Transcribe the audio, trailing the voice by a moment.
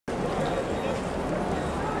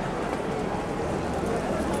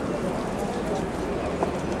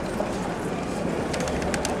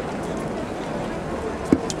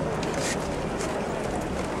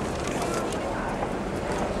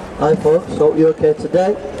Hi folks, hope you're okay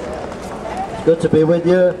today. It's good to be with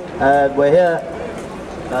you, and we're here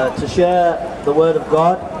to share the Word of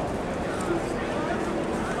God.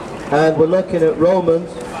 And we're looking at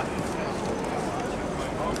Romans.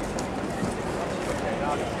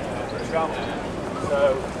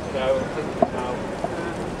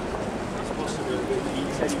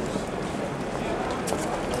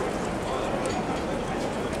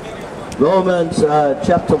 Romans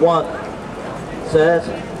chapter 1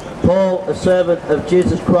 says, Paul, a servant of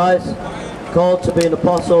Jesus Christ, called to be an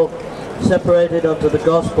apostle, separated unto the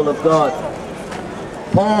gospel of God.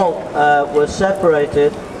 Paul was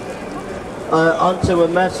separated unto a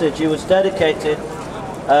message. He was dedicated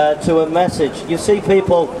to a message. You see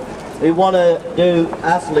people who want to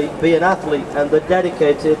be an athlete, and they're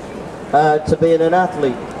dedicated to being an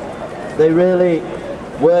athlete. They really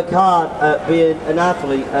work hard at being an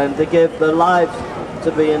athlete, and they give their lives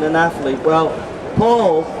to being an athlete. Well,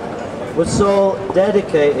 Paul was so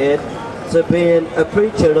dedicated to being a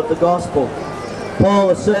preacher of the gospel. Paul,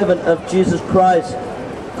 a servant of Jesus Christ,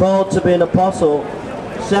 called to be an apostle,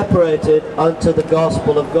 separated unto the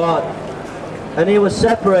gospel of God. And he was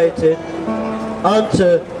separated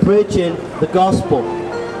unto preaching the gospel.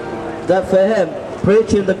 That for him,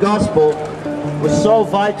 preaching the gospel was so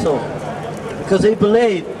vital, because he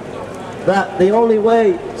believed that the only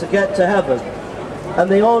way to get to heaven,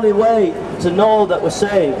 and the only way to know that we're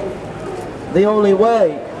saved, the only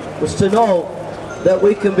way was to know that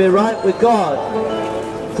we can be right with God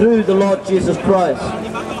through the Lord Jesus Christ.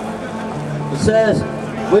 It says,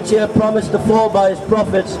 which he had promised afore by his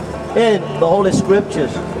prophets in the Holy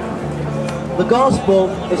Scriptures. The gospel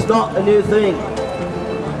is not a new thing.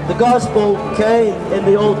 The gospel came in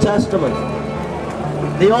the Old Testament.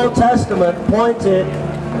 The Old Testament pointed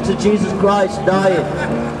to Jesus Christ dying.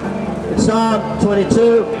 In Psalm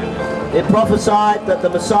 22, it prophesied that the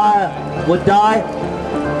Messiah would die,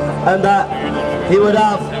 and that he would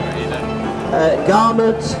have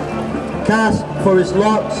garments cast for his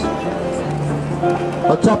lots.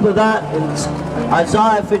 On top of that, in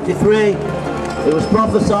Isaiah 53, it was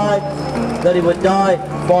prophesied that he would die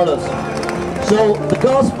for us. So the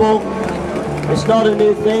gospel is not a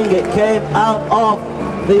new thing. It came out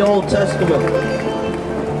of the Old Testament.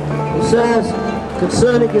 It says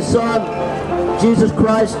concerning his Son, Jesus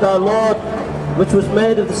Christ our Lord, which was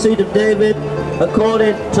made of the seed of David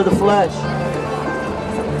according to the flesh.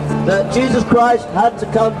 That Jesus Christ had to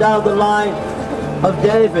come down the line of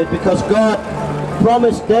David, because God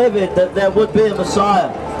promised David that there would be a Messiah.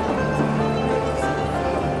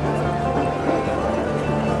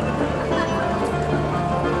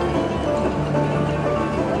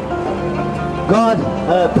 God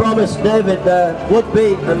promised David there would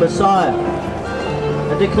be a Messiah,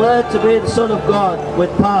 and declared to be the Son of God with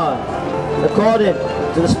power, according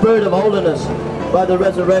to the Spirit of holiness, by the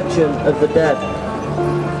resurrection of the dead.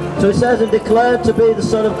 So it says, and declared to be the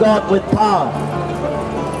Son of God with power,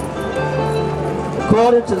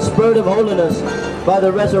 according to the Spirit of holiness, by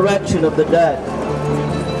the resurrection of the dead.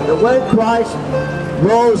 And when Christ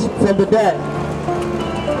rose from the dead,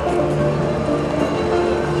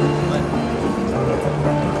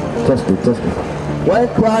 when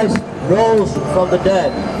Christ rose from the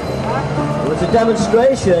dead, it was a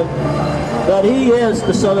demonstration that he is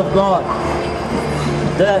the Son of God.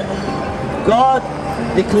 That God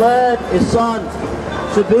declared his Son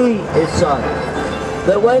to be his Son.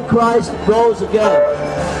 That when Christ rose again,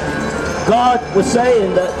 God was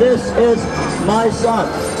saying that this is my Son.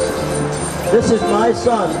 This is my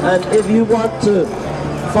Son. And if you want to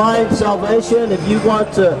find salvation, if you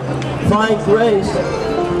want to find grace,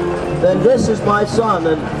 then this is my Son.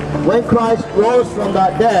 And when Christ rose from the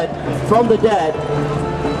dead,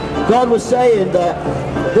 God was saying that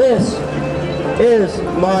this is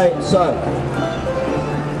my Son.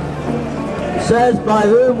 It says, by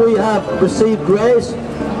whom we have received grace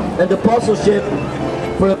and apostleship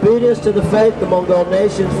for obedience to the faith among all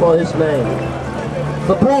nations for his name.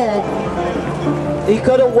 For Paul, he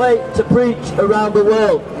couldn't wait to preach around the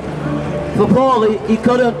world. For Paul, he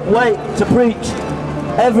couldn't wait to preach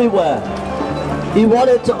everywhere. He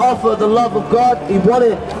wanted to offer the love of God. He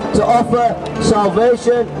wanted to offer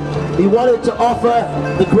salvation. He wanted to offer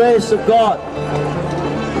the grace of God.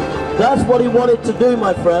 That's what he wanted to do,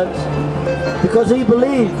 my friends, because he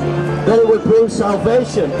believed that it would bring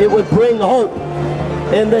salvation. It would bring hope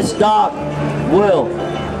in this dark world.